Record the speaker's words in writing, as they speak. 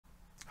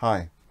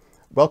Hi,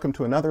 welcome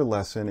to another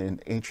lesson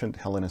in ancient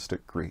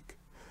Hellenistic Greek.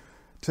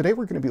 Today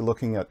we're going to be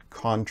looking at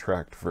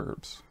contract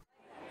verbs.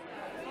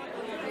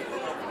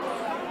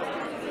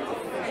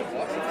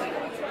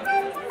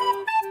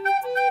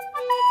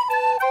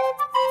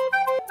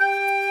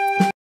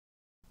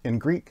 In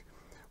Greek,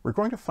 we're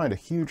going to find a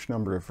huge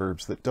number of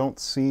verbs that don't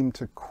seem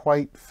to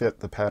quite fit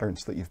the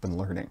patterns that you've been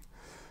learning.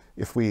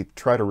 If we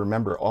try to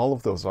remember all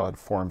of those odd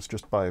forms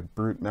just by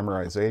brute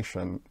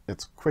memorization,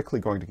 it's quickly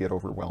going to get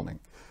overwhelming.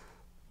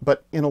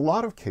 But in a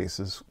lot of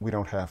cases, we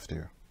don't have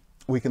to.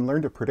 We can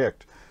learn to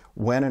predict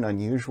when an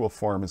unusual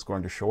form is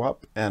going to show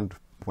up, and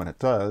when it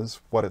does,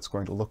 what it's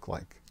going to look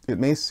like. It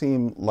may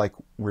seem like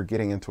we're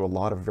getting into a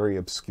lot of very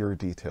obscure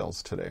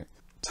details today.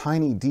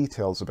 Tiny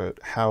details about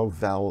how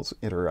vowels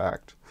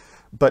interact.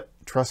 But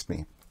trust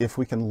me, if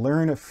we can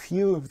learn a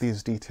few of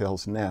these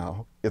details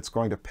now, it's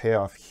going to pay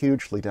off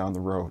hugely down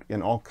the road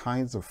in all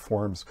kinds of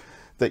forms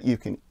that you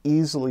can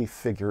easily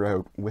figure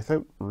out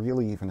without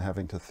really even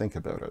having to think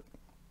about it.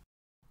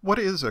 What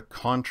is a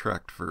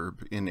contract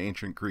verb in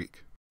ancient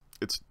Greek?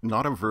 It's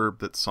not a verb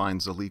that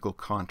signs a legal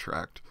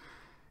contract.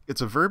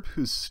 It's a verb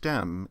whose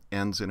stem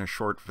ends in a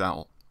short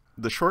vowel.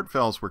 The short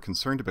vowels we're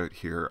concerned about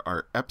here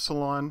are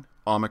epsilon,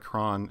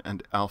 omicron,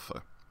 and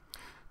alpha.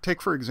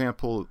 Take, for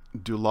example,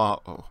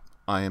 doulao,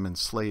 I am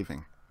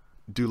enslaving.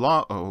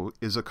 Doulao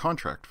is a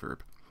contract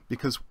verb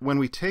because when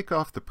we take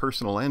off the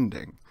personal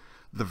ending,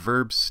 the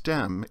verb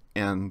stem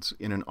ends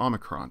in an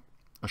omicron,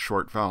 a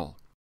short vowel.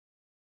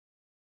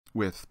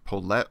 With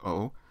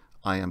poleo,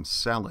 I am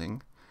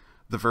selling,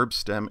 the verb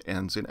stem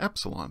ends in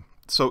epsilon,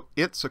 so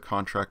it's a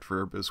contract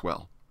verb as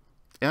well.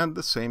 And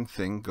the same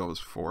thing goes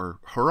for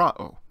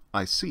horao,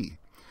 I see,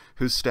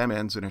 whose stem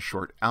ends in a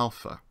short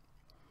alpha.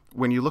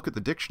 When you look at the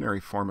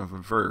dictionary form of a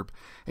verb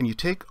and you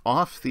take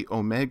off the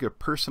omega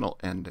personal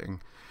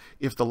ending,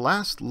 if the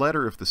last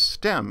letter of the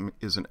stem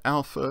is an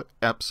alpha,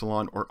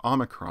 epsilon, or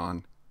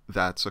omicron,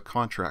 that's a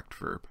contract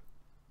verb.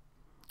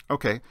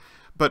 Okay,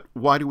 but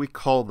why do we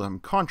call them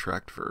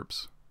contract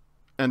verbs?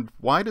 And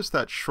why does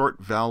that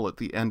short vowel at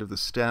the end of the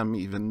stem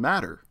even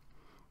matter?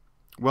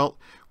 Well,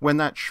 when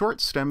that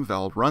short stem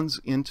vowel runs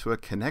into a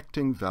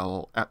connecting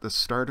vowel at the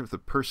start of the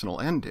personal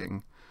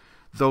ending,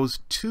 those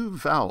two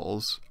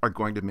vowels are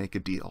going to make a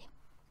deal.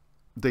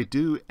 They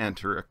do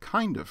enter a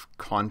kind of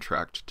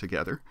contract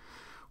together.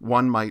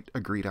 One might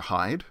agree to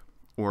hide,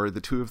 or the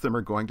two of them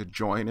are going to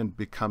join and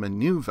become a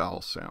new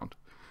vowel sound.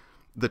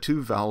 The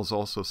two vowels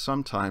also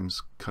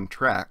sometimes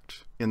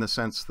contract in the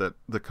sense that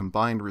the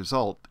combined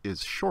result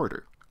is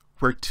shorter.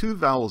 Where two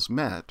vowels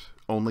met,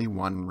 only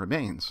one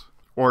remains.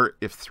 Or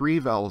if three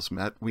vowels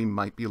met, we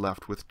might be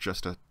left with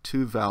just a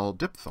two-vowel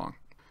diphthong.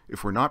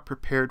 If we're not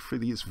prepared for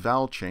these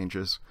vowel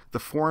changes, the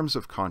forms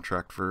of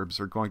contract verbs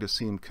are going to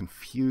seem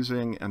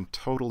confusing and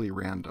totally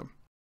random.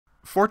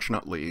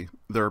 Fortunately,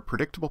 there are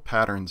predictable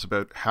patterns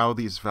about how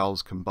these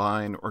vowels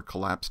combine or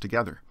collapse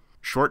together.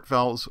 Short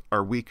vowels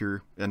are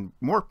weaker and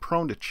more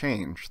prone to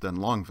change than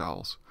long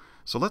vowels.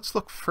 So let's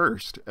look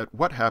first at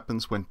what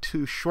happens when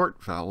two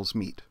short vowels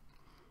meet.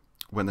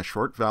 When the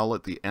short vowel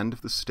at the end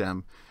of the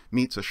stem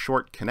meets a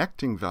short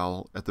connecting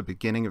vowel at the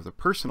beginning of the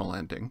personal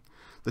ending,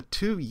 the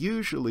two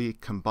usually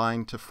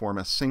combine to form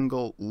a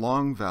single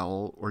long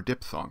vowel or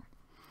diphthong.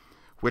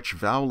 Which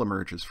vowel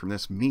emerges from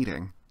this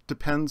meeting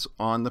depends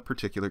on the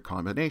particular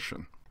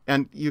combination.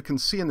 And you can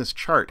see in this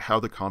chart how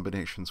the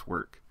combinations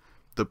work.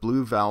 The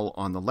blue vowel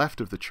on the left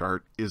of the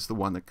chart is the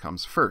one that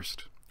comes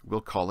first.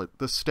 We'll call it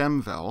the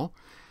stem vowel,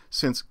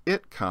 since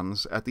it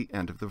comes at the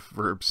end of the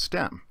verb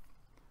stem.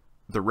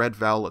 The red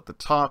vowel at the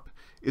top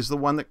is the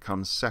one that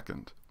comes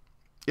second.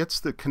 It's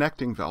the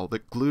connecting vowel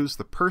that glues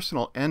the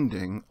personal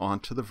ending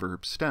onto the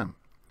verb stem.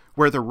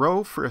 Where the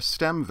row for a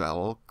stem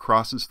vowel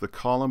crosses the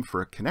column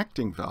for a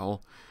connecting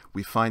vowel,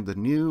 we find the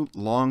new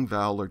long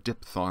vowel or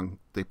diphthong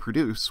they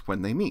produce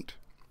when they meet.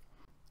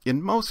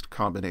 In most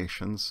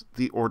combinations,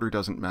 the order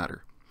doesn't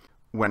matter.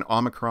 When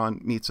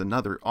omicron meets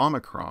another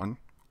omicron,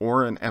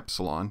 or an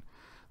epsilon,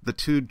 the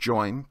two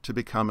join to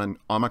become an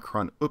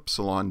omicron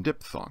upsilon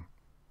diphthong,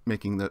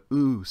 making the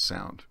oo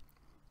sound.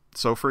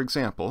 So for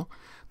example,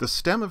 the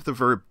stem of the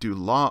verb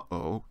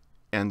doulao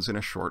ends in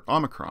a short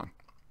omicron.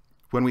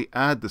 When we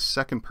add the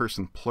second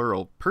person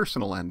plural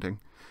personal ending,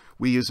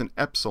 we use an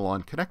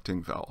epsilon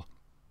connecting vowel,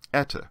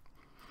 eta.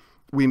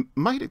 We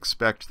might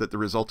expect that the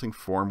resulting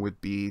form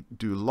would be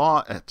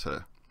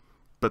doulaeta,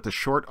 but the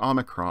short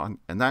omicron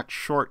and that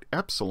short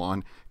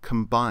epsilon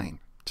combine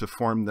to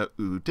form the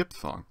oo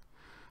diphthong.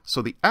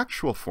 So the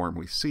actual form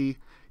we see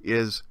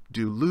is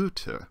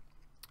doulute,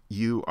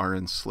 you are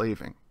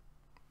enslaving.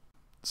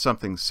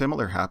 Something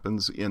similar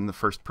happens in the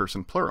first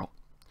person plural.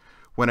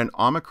 When an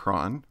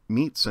omicron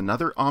meets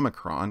another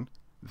omicron,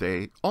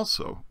 they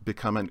also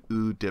become an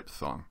oo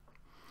diphthong.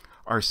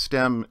 Our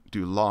stem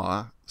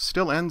doula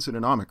still ends in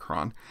an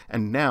omicron,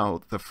 and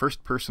now the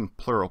first person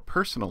plural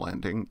personal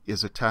ending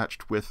is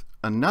attached with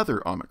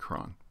another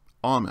omicron,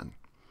 omen.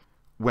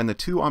 When the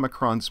two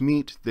omicrons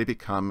meet, they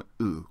become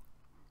oo.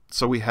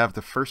 So we have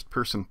the first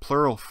person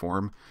plural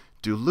form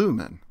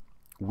doulumen,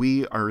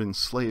 we are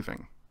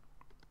enslaving.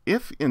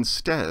 If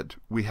instead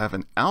we have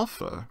an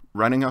alpha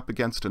running up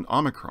against an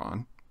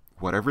omicron,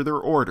 whatever their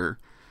order,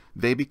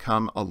 they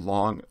become a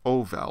long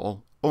O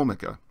vowel,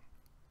 omega.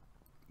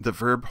 The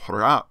verb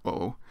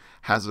horao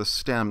has a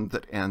stem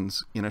that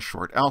ends in a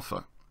short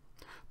alpha.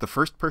 The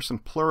first person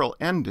plural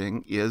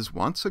ending is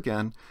once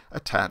again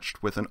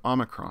attached with an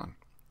omicron.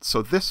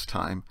 So this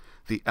time,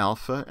 the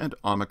alpha and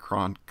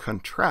omicron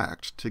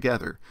contract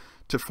together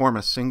to form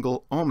a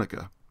single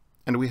omega,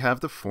 and we have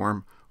the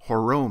form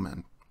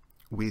horomen,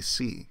 we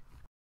see.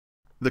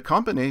 The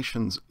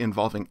combinations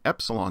involving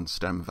epsilon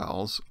stem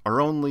vowels are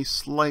only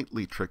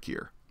slightly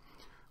trickier.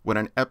 When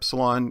an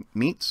epsilon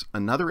meets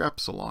another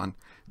epsilon,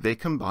 they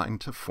combine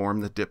to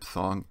form the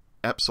diphthong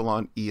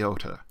epsilon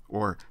iota,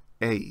 or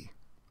A.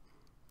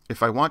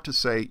 If I want to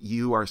say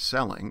you are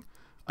selling,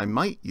 I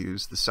might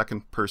use the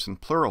second person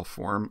plural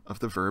form of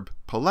the verb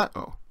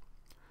poleo.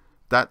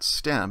 That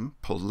stem,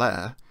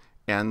 pole,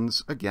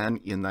 ends again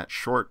in that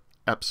short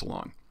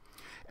epsilon.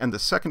 And the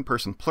second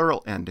person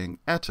plural ending,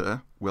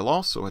 eta, will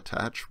also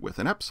attach with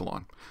an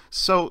epsilon.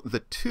 So the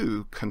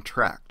two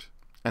contract,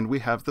 and we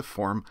have the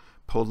form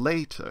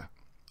poleta,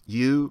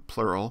 you,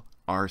 plural,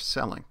 are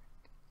selling.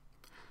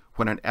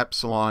 When an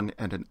epsilon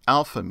and an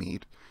alpha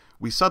meet,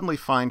 we suddenly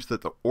find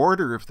that the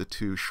order of the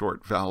two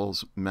short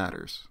vowels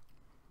matters.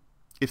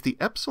 If the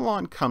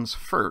epsilon comes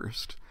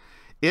first,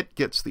 it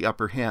gets the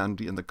upper hand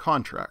in the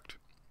contract.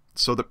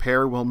 So the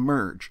pair will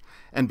merge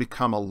and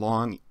become a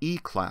long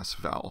E-class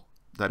vowel,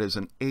 that is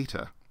an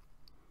eta.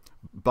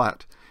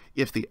 But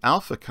if the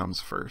alpha comes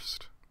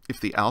first, if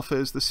the alpha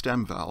is the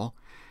stem vowel,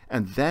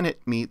 and then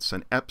it meets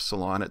an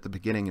epsilon at the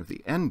beginning of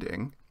the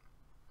ending,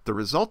 the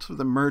result of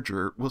the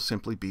merger will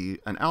simply be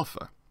an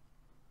alpha.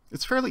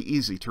 It's fairly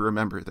easy to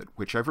remember that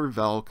whichever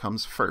vowel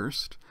comes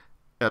first,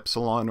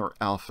 epsilon or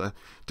alpha,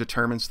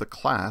 determines the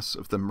class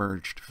of the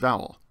merged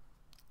vowel.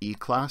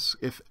 E-class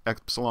if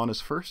epsilon is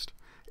first,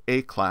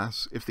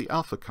 A-class if the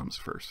alpha comes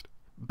first.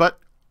 But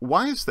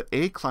why is the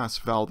A-class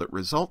vowel that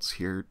results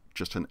here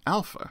just an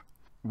alpha?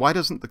 Why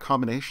doesn't the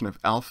combination of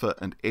alpha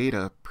and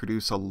eta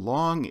produce a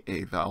long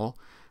A vowel,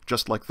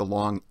 just like the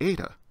long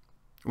eta?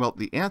 Well,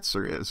 the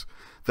answer is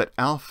that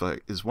alpha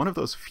is one of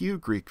those few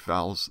Greek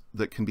vowels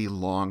that can be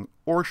long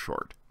or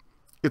short.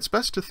 It's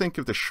best to think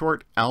of the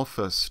short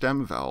alpha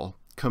stem vowel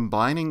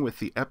combining with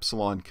the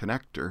epsilon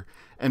connector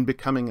and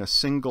becoming a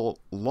single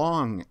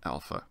long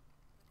alpha.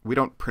 We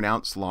don't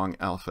pronounce long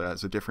alpha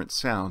as a different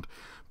sound,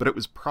 but it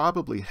was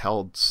probably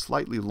held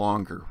slightly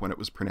longer when it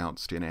was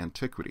pronounced in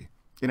antiquity.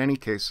 In any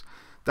case,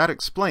 that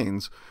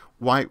explains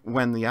why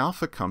when the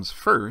alpha comes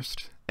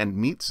first and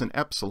meets an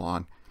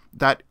epsilon,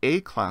 that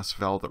A-class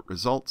vowel that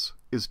results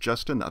is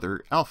just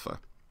another alpha.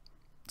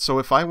 So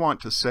if I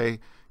want to say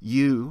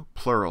you,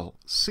 plural,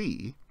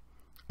 see,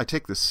 I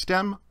take the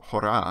stem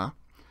hora,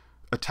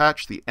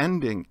 attach the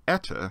ending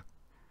eta,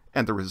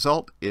 and the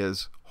result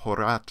is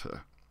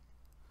horata.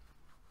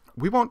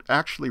 We won't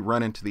actually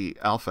run into the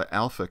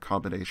alpha-alpha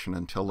combination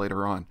until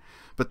later on,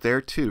 but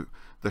there too,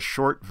 the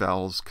short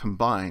vowels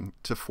combine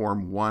to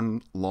form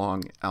one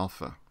long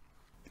alpha.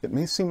 It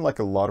may seem like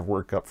a lot of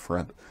work up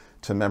front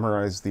to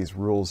memorize these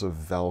rules of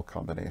vowel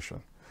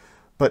combination,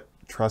 but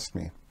trust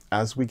me,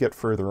 as we get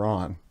further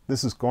on,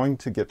 this is going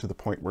to get to the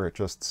point where it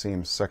just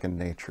seems second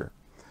nature.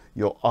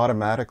 You'll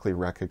automatically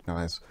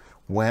recognize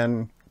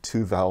when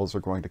two vowels are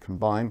going to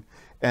combine,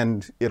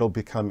 and it'll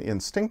become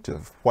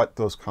instinctive what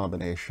those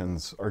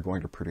combinations are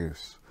going to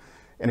produce.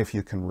 And if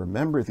you can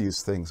remember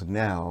these things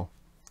now,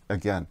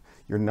 again,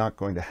 you're not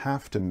going to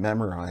have to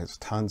memorize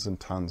tons and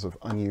tons of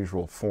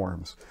unusual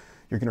forms.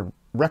 You're going to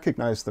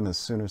recognize them as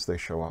soon as they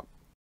show up.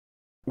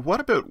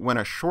 What about when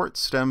a short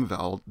stem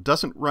vowel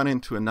doesn't run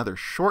into another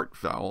short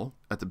vowel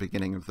at the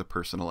beginning of the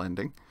personal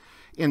ending?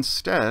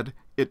 Instead,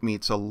 it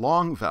meets a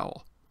long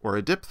vowel, or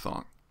a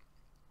diphthong.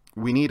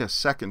 We need a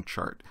second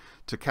chart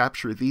to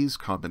capture these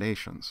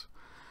combinations,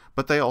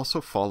 but they also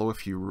follow a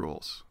few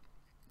rules.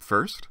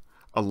 First,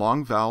 a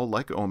long vowel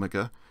like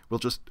omega will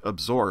just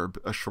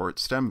absorb a short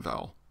stem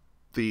vowel.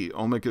 The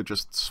omega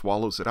just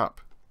swallows it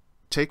up.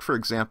 Take, for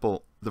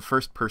example, the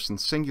first person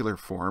singular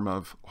form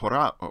of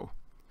horao.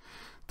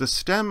 The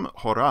stem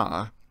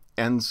hora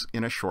ends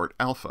in a short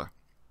alpha,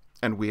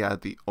 and we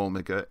add the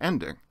omega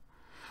ending.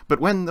 But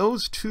when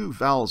those two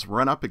vowels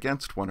run up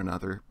against one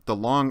another, the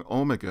long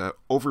omega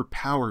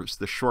overpowers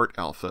the short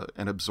alpha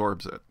and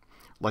absorbs it,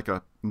 like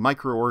a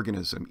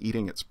microorganism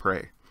eating its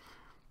prey.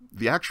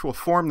 The actual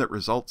form that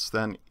results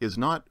then is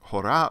not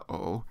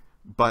horao,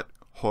 but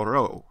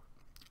horo,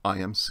 I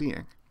am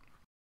seeing.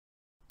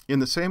 In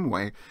the same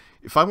way,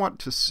 if I want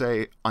to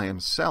say I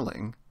am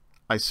selling,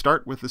 I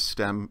start with the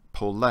stem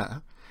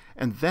pole,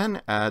 and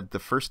then add the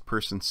first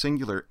person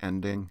singular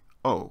ending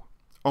o,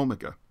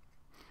 omega.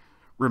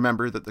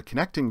 Remember that the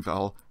connecting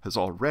vowel has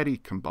already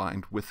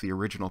combined with the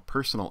original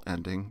personal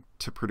ending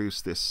to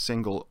produce this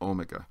single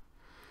omega.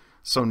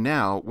 So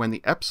now, when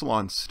the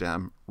epsilon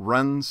stem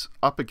runs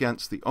up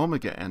against the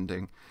omega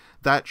ending,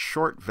 that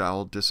short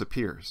vowel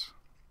disappears.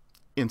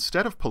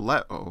 Instead of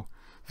poleo,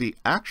 the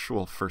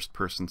actual first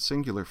person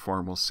singular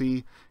form we'll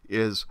see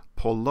is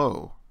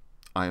polo,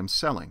 I am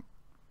selling.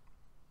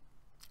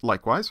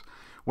 Likewise,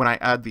 when I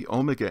add the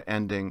omega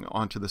ending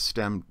onto the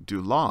stem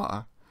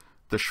doula,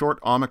 the short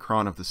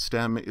omicron of the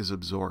stem is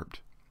absorbed,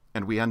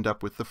 and we end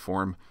up with the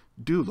form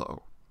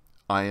doulo,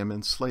 I am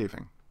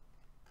enslaving.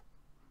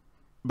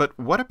 But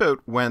what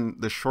about when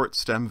the short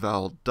stem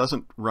vowel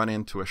doesn't run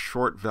into a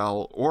short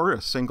vowel or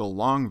a single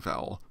long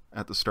vowel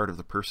at the start of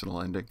the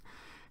personal ending?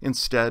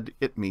 Instead,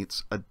 it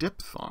meets a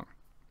diphthong.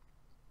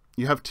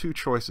 You have two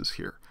choices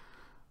here.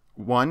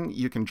 One,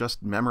 you can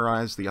just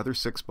memorize the other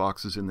 6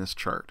 boxes in this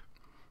chart.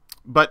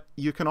 But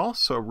you can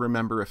also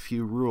remember a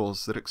few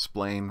rules that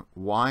explain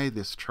why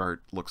this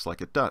chart looks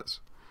like it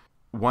does.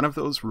 One of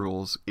those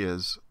rules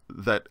is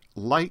that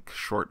like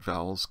short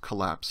vowels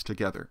collapse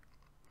together.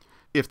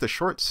 If the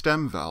short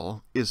stem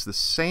vowel is the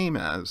same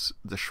as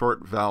the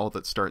short vowel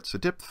that starts a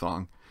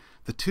diphthong,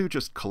 the two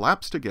just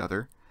collapse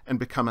together and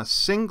become a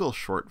single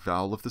short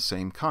vowel of the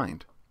same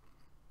kind.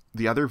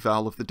 The other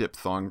vowel of the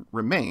diphthong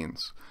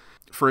remains.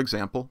 For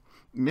example,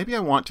 maybe I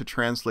want to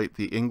translate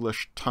the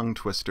English tongue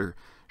twister,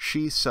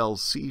 she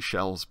sells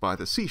seashells by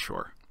the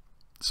seashore.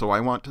 So I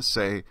want to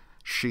say,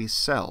 she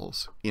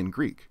sells in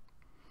Greek.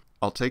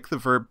 I'll take the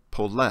verb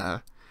pole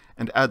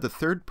and add the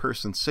third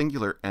person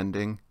singular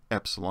ending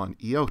epsilon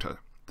iota,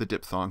 the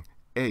diphthong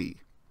a.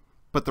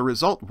 But the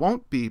result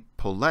won't be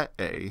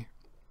pole-a.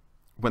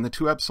 When the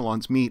two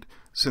epsilons meet,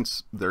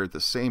 since they're the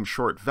same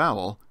short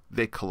vowel,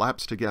 they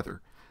collapse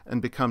together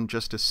and become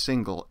just a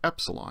single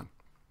epsilon.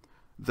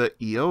 The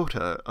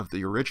iota of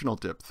the original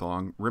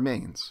diphthong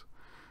remains,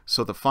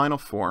 so the final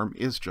form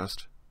is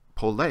just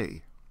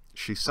pole,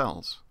 she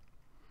sells.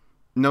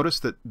 Notice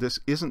that this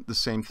isn't the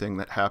same thing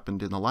that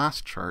happened in the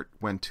last chart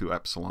when two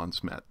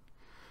epsilons met.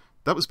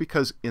 That was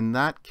because in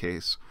that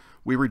case,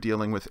 we were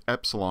dealing with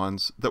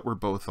epsilons that were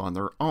both on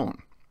their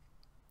own.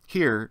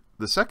 Here,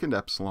 the second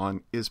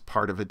epsilon is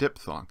part of a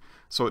diphthong,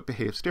 so it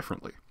behaves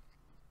differently.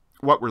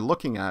 What we're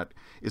looking at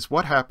is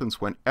what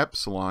happens when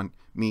epsilon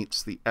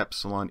meets the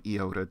epsilon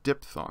iota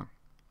diphthong.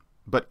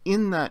 But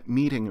in that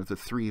meeting of the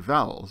three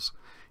vowels,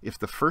 if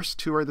the first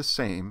two are the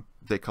same,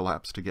 they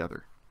collapse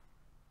together.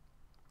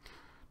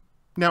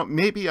 Now,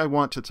 maybe I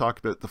want to talk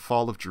about the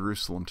fall of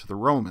Jerusalem to the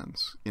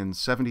Romans in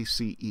 70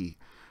 CE,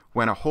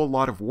 when a whole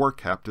lot of war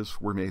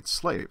captives were made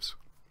slaves.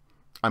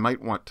 I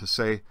might want to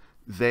say,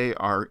 they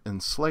are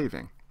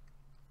enslaving.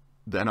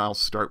 Then I'll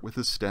start with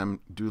the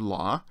stem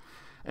doula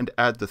and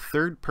add the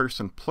third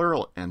person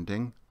plural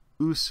ending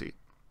usi.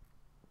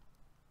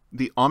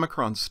 The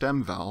omicron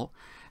stem vowel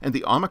and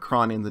the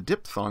omicron in the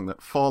diphthong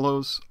that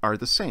follows are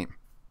the same.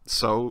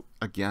 So,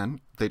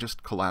 again, they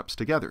just collapse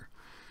together.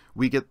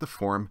 We get the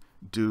form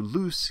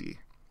doulusi,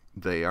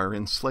 they are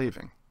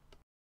enslaving.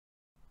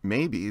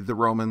 Maybe the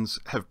Romans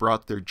have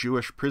brought their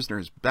Jewish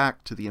prisoners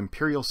back to the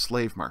imperial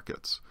slave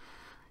markets.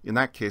 In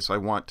that case, I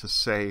want to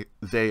say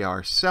they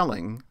are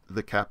selling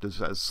the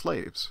captives as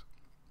slaves.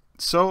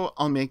 So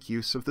I'll make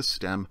use of the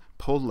stem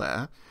pole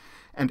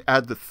and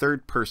add the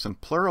third person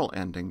plural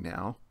ending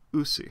now,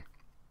 usi.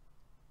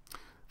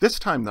 This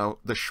time, though,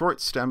 the short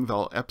stem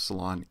vowel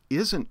epsilon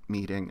isn't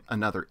meeting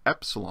another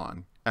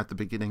epsilon at the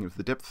beginning of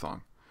the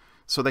diphthong,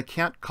 so they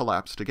can't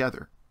collapse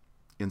together.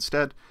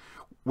 Instead,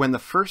 when the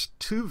first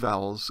two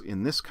vowels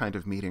in this kind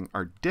of meeting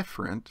are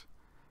different,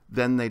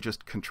 then they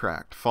just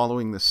contract,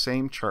 following the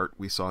same chart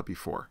we saw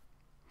before.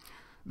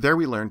 There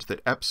we learned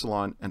that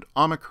epsilon and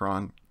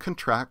omicron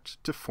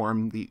contract to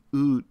form the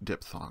u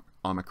diphthong,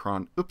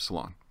 omicron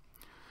upsilon.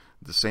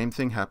 The same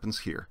thing happens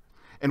here,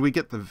 and we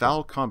get the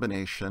vowel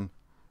combination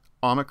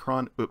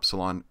omicron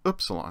upsilon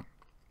upsilon.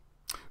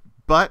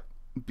 But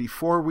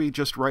before we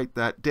just write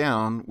that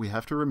down, we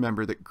have to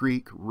remember that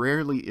Greek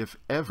rarely, if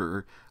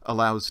ever,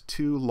 allows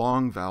two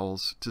long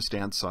vowels to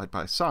stand side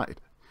by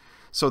side.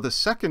 So the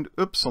second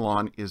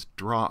upsilon is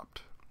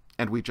dropped,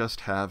 and we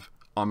just have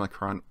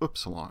omicron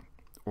upsilon,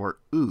 or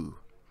u.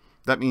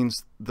 That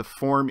means the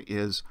form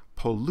is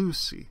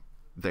polusi,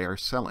 they are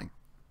selling.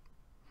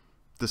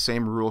 The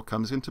same rule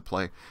comes into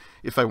play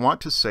if I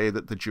want to say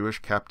that the Jewish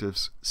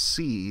captives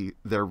see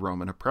their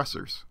Roman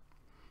oppressors.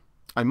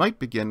 I might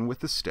begin with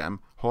the stem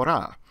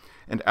hora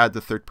and add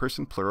the third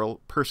person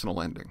plural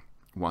personal ending.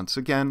 Once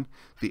again,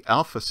 the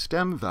alpha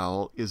stem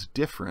vowel is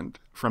different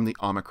from the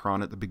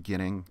omicron at the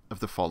beginning of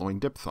the following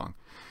diphthong.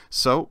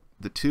 So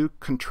the two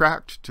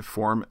contract to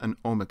form an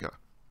omega,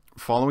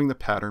 following the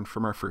pattern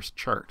from our first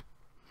chart.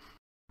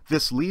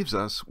 This leaves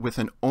us with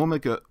an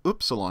omega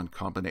upsilon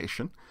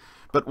combination,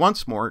 but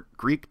once more,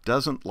 Greek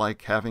doesn't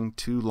like having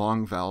two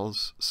long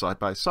vowels side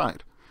by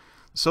side.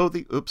 So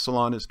the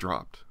upsilon is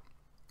dropped.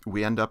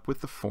 We end up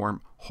with the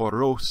form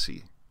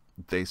horosi,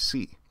 they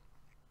see.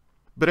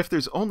 But if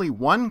there's only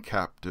one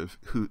captive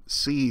who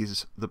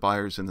sees the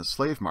buyers in the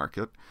slave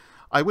market,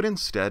 I would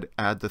instead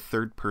add the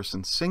third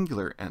person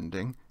singular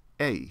ending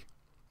a,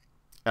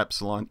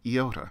 epsilon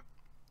iota.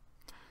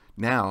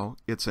 Now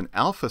it's an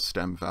alpha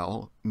stem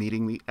vowel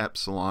meeting the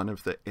epsilon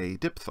of the a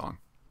diphthong.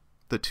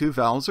 The two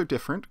vowels are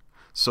different,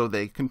 so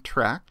they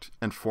contract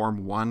and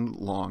form one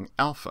long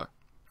alpha.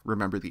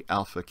 Remember, the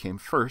alpha came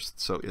first,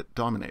 so it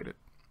dominated.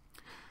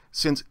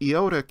 Since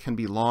iota can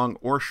be long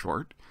or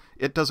short,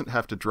 it doesn't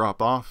have to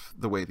drop off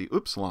the way the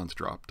upsilons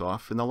dropped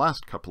off in the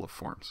last couple of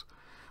forms.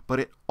 But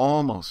it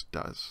almost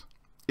does.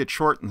 It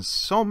shortens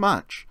so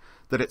much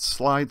that it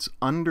slides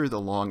under the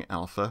long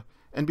alpha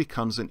and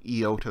becomes an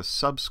iota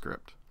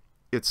subscript.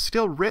 It's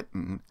still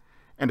written,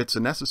 and it's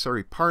a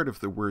necessary part of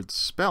the word's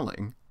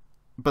spelling,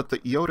 but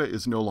the iota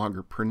is no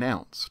longer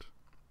pronounced.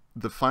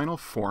 The final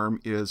form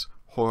is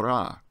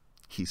hora,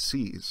 he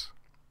sees.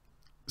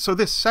 So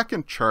this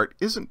second chart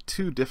isn't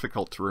too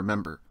difficult to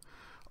remember.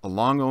 A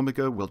long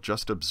omega will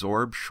just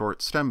absorb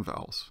short stem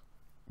vowels.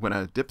 When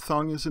a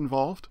diphthong is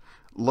involved,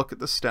 look at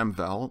the stem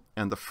vowel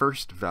and the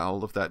first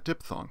vowel of that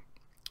diphthong.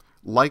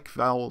 Like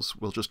vowels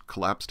will just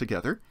collapse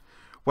together,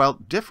 while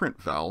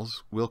different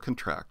vowels will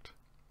contract.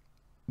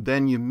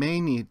 Then you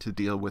may need to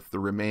deal with the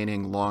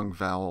remaining long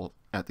vowel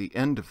at the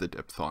end of the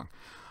diphthong,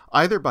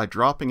 either by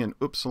dropping an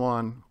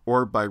upsilon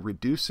or by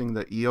reducing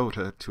the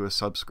iota to a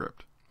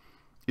subscript.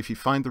 If you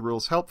find the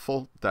rules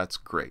helpful, that's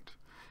great.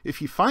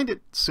 If you find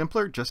it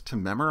simpler just to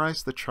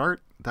memorize the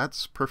chart,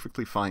 that's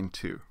perfectly fine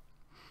too.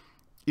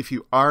 If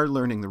you are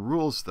learning the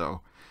rules,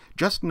 though,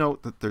 just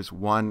note that there's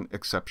one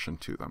exception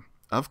to them,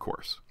 of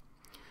course.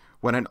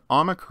 When an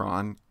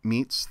omicron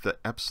meets the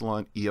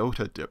epsilon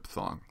iota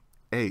diphthong,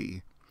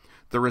 a,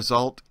 the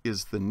result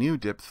is the new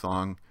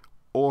diphthong,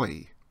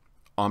 oi,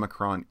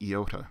 omicron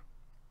iota.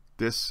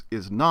 This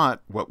is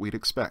not what we'd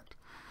expect,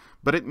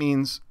 but it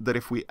means that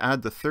if we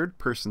add the third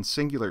person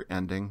singular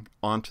ending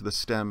onto the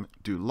stem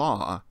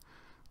doula,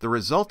 the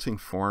resulting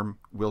form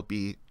will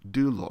be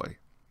douloi.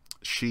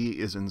 She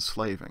is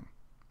enslaving.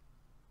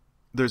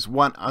 There's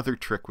one other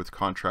trick with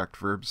contract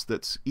verbs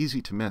that's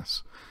easy to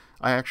miss.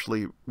 I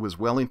actually was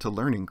well into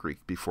learning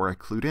Greek before I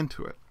clued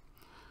into it.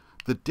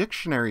 The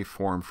dictionary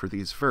form for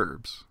these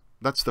verbs,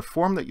 that's the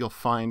form that you'll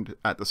find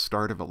at the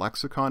start of a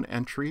lexicon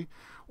entry,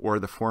 or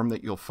the form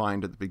that you'll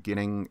find at the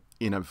beginning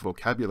in a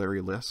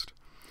vocabulary list,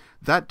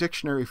 that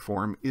dictionary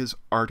form is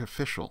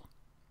artificial.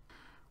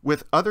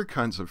 With other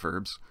kinds of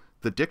verbs,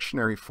 the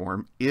dictionary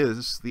form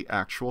is the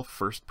actual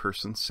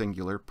first-person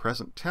singular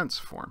present tense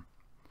form,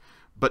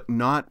 but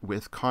not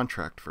with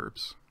contract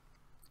verbs.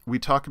 We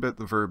talk about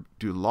the verb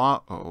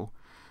doulao,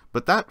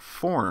 but that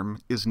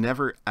form is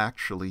never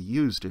actually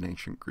used in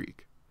ancient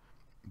Greek.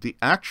 The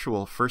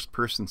actual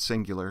first-person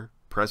singular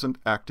present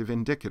active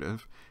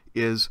indicative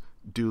is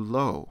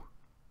doulo.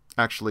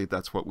 Actually,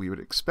 that's what we would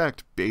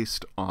expect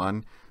based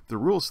on the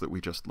rules that we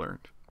just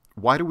learned.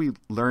 Why do we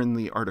learn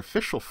the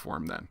artificial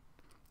form then?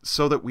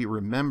 So that we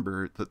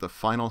remember that the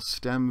final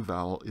stem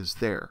vowel is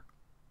there,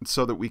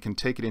 so that we can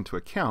take it into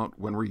account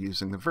when we're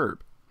using the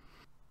verb.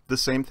 The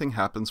same thing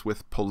happens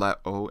with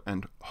poleo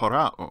and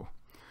horao.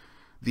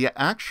 The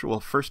actual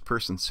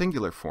first-person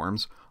singular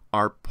forms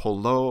are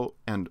polo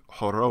and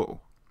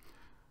horo.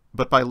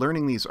 But by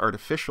learning these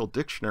artificial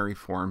dictionary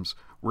forms,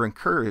 we're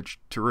encouraged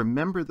to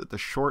remember that the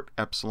short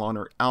epsilon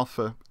or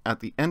alpha at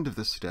the end of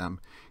the stem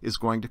is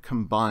going to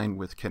combine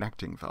with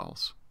connecting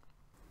vowels.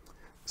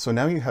 So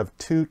now you have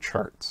two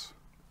charts,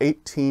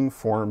 18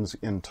 forms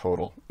in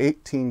total,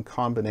 18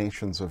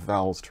 combinations of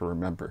vowels to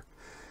remember.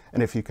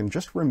 And if you can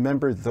just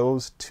remember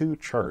those two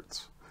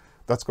charts,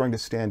 that's going to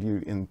stand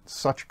you in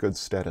such good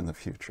stead in the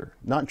future.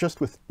 Not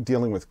just with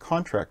dealing with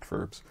contract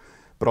verbs,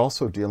 but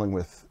also dealing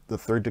with the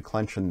third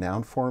declension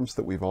noun forms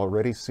that we've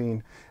already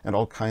seen, and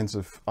all kinds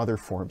of other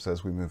forms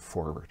as we move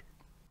forward.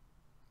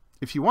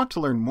 If you want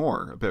to learn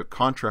more about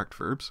contract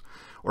verbs,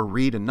 or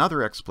read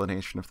another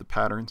explanation of the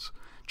patterns,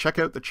 check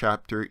out the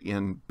chapter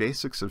in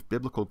Basics of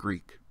Biblical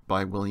Greek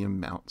by William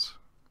Mounts.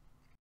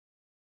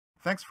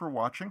 Thanks for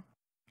watching.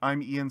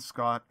 I'm Ian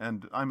Scott,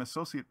 and I'm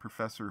Associate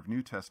Professor of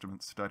New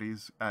Testament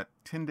Studies at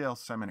Tyndale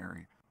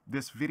Seminary.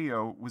 This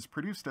video was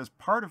produced as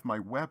part of my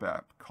web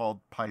app called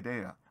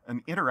Paideia,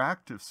 an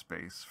interactive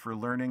space for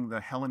learning the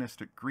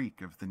Hellenistic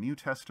Greek of the New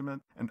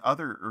Testament and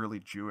other early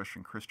Jewish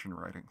and Christian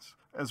writings,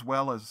 as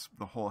well as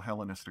the whole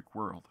Hellenistic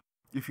world.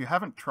 If you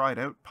haven't tried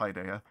out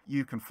Paideia,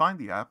 you can find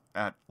the app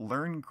at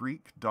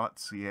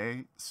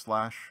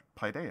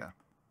learngreek.ca/Paideia.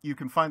 You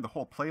can find the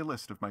whole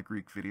playlist of my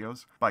Greek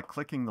videos by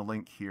clicking the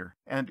link here.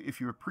 And if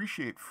you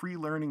appreciate free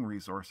learning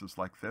resources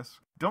like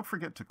this, don't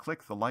forget to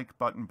click the like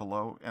button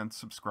below and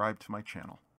subscribe to my channel.